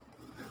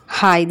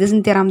Hi, இது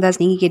நித்யா ராமதாஸ்.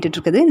 நீங்கள்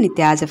கேட்டுட்ருக்குது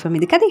Nithya's FM.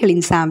 இது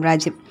கதைகளின்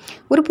சாம்ராஜ்யம்.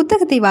 ஒரு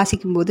புத்தகத்தை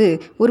வாசிக்கும்போது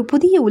ஒரு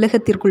புதிய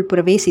உலகத்திற்குள்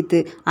பிரவேசித்து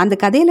அந்த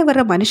கதையில்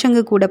வர்ற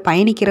மனுஷங்க கூட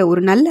பயணிக்கிற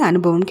ஒரு நல்ல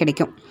அனுபவம்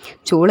கிடைக்கும்.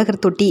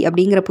 சோழகர் தொட்டி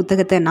அப்படிங்கிற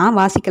புத்தகத்தை நான்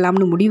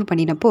வாசிக்கலாம்னு முடிவு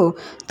பண்ணினப்போ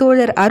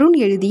தோழர் அருண்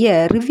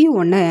எழுதிய ரிவ்யூ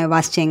ஒன்று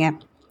வாசித்தேங்க.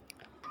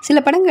 சில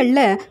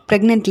படங்களில்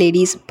ப்ரெக்னென்ட்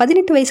லேடிஸ்,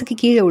 18 வயசுக்கு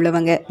கீழே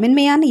உள்ளவங்க,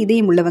 மென்மையான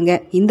இதயம் உள்ளவங்க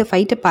இந்த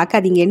ஃபைட்டை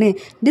பார்க்காதீங்கன்னு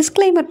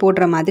டிஸ்க்ளைமர்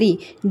போடுற மாதிரி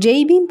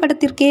ஜெய்பீம்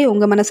படத்திற்கே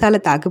உங்கள் மனசால்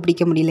தாக்கு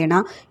பிடிக்க முடியலனா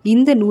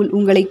இந்த நூல்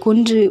உங்களை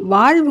கொன்று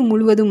வாழ்வு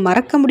முழுவதும்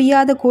மறக்க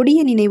முடியாத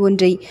கொடிய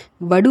நினைவொன்றை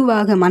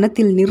வடுவாக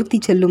மனத்தில் நிறுத்தி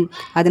செல்லும்.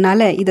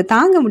 அதனால் இதை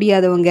தாங்க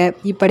முடியாதவங்க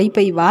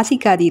இப்படைப்பை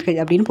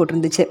வாசிக்காதீர்கள் அப்படின்னு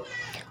போட்டிருந்துச்சு.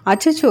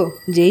 அச்சச்சோ,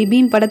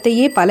 ஜெய்பீம்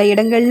படத்தையே பல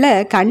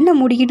இடங்களில் கண்ணை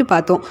மூடிக்கிட்டு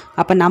பார்த்தோம்.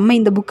 அப்போ நம்ம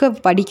இந்த புக்கை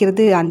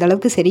படிக்கிறது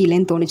அந்தளவுக்கு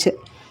சரியில்லைன்னு தோணுச்சு.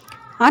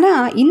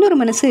 ஆனால் இன்னொரு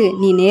மனசு,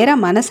 நீ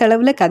நேராக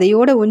மனசளவில்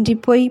கதையோடு ஒன்றி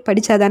போய்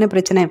படித்தாதானே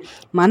பிரச்சனை,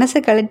 மனசை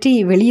கழற்றி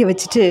வெளியே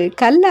வச்சுட்டு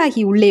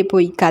கல்லாகி உள்ளே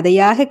போய்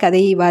கதையாக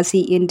கதையை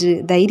வாசி என்று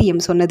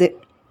தைரியம் சொன்னது.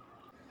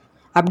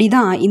 அப்படி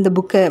தான் இந்த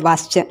புக்கை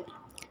வாசித்தேன்.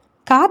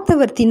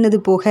 காத்தவர் தின்னது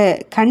போக,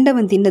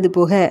 கண்டவன் தின்னது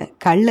போக,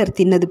 கள்ளர்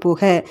தின்னது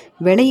போக,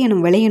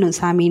 விளையணும்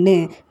சாமின்னு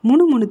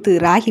முணுமுணுத்து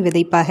ராகி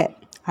விதைப்பாக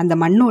அந்த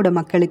மண்ணோட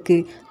மக்களுக்கு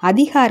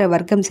அதிகார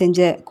வர்க்கம்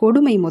செஞ்ச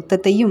கொடுமை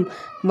மொத்தத்தையும்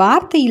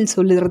வார்த்தையில்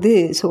சொல்லுறது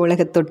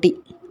சோழகத் தொட்டி.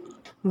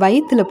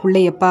 வயிற்றுல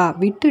புள்ளையப்பா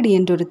விட்டுடு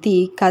என்றொருத்தி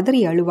கதறி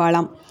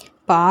அழுவாளாம்.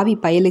 பாவி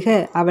பயலுக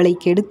அவளை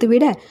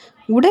கெடுத்துவிட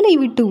உடலை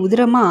விட்டு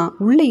உதிரமா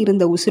உள்ளே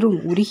இருந்த உசுரும்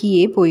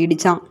உருகியே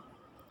போயிடுச்சான்.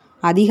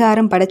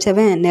 அதிகாரம்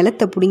படைச்சவன்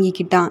நிலத்தை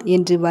புடுங்கிக்கிட்டான்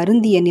என்று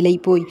வருந்திய நிலை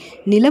போய்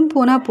நிலம்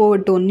போனா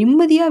போகட்டும்,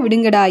 நிம்மதியா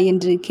விடுங்கடா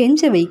என்று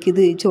கெஞ்ச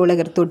வைக்குது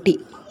சோழகர் தொட்டி.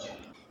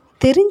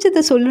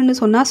 தெரிஞ்சதை சொல்லுன்னு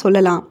சொன்னால்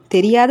சொல்லலாம்,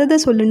 தெரியாததை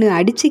சொல்லுன்னு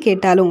அடித்து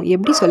கேட்டாலும்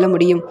எப்படி சொல்ல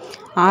முடியும்?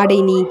 ஆடை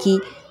நீக்கி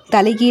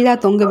தலைகீழாக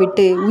தொங்க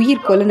விட்டு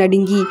உயிர் கொலை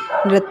நடுங்கி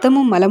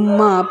ரத்தமும்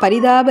மலமுமா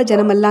பரிதாப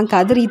ஜனமெல்லாம்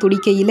கதறி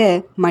துடிக்கையில்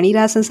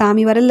மணிராசன்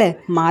சாமி வரல,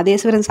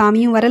 மாதேஸ்வரன்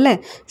சாமியும் வரல,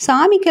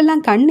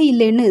 சாமிக்கெல்லாம் கண்ணு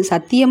இல்லைன்னு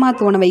சத்தியமாக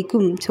தோண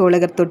வைக்கும்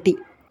சோழகர் தொட்டி.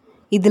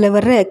 இதில்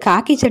வர்ற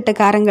காக்கி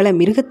சட்டக்காரங்களை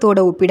மிருகத்தோட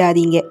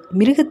ஒப்பிடாதீங்க,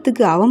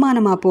 மிருகத்துக்கு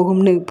அவமானமாக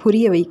போகும்னு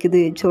புரிய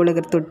வைக்குது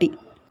சோழகர் தொட்டி.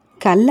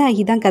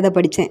 கல்லாகி தான் கதை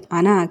படித்தேன்,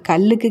 ஆனால்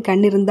கல்லுக்கு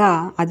கண்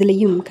இருந்தால்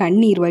அதுலேயும்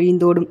கண்ணீர்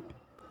வழிந்தோடும்.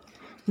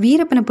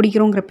 வீரப்பனை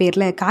பிடிக்கிறோங்கிற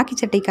பேரில் காக்கி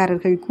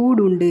சட்டைக்காரர்கள் கூழ்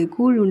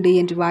உண்டு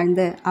என்று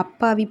வாழ்ந்த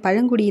அப்பாவி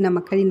பழங்குடியின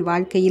மக்களின்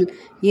வாழ்க்கையில்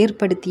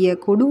ஏற்படுத்திய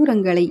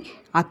கொடூரங்களை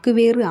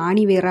அக்குவேறு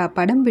ஆணிவேரா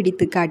படம்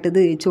பிடித்து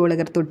காட்டுது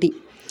சோழகர் தொட்டி.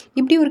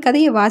 இப்படி ஒரு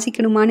கதையை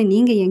வாசிக்கணுமான்னு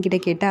நீங்கள் என்கிட்ட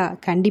கேட்டால்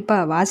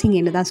கண்டிப்பாக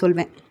வாசிங்கன்னு தான்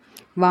சொல்வேன்.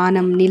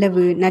 வானம்,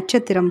 நிலவு,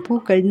 நட்சத்திரம்,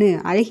 பூக்கள்னு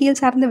அழகியல்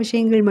சார்ந்த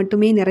விஷயங்கள்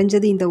மட்டுமே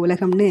நிறைஞ்சது இந்த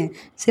உலகம்னு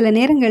சில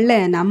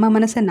நேரங்களில் நம்ம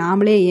மனசை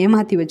நாமளே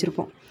ஏமாற்றி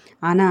வச்சுருப்போம்.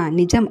 ஆனால்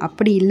நிஜம்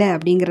அப்படி இல்லை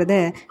அப்படிங்கிறத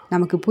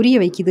நமக்கு புரிய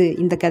வைக்குது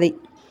இந்த கதை.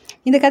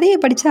 இந்த கதையை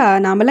படித்தா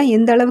நாமெல்லாம்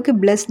எந்த அளவுக்கு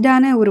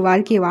பிளஸ்டான ஒரு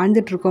வாழ்க்கையை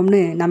வாழ்ந்துட்டுருக்கோம்னு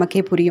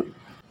நமக்கே புரியும்.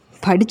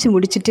 படித்து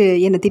முடிச்சுட்டு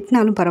என்னை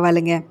திட்டினாலும்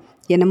பரவாயில்லைங்க,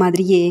 என்னை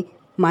மாதிரியே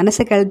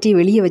மனசை கழட்டி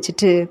வெளியே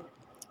வச்சுட்டு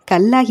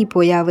கல்லாகி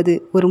போயாவது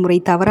ஒரு முறை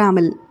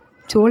தவறாமல்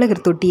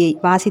சோழகர் தொட்டியை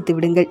வாசித்து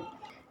விடுங்கள்.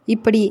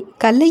 இப்படி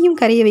கல்லையும்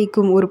கரைய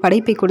வைக்கும் ஒரு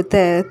படைப்பை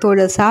கொடுத்த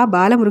தோழர் சா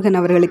பாலமுருகன்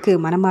அவர்களுக்கு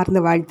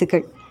மனமார்ந்த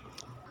வாழ்த்துக்கள்.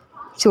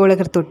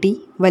 சோழகர் தொட்டி,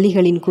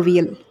 வலிகளின்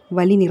குவியல்,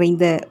 வலி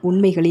நிறைந்த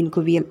உண்மைகளின்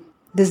குவியல்.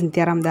 This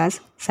Nithya Ramadoss,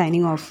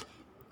 signing off.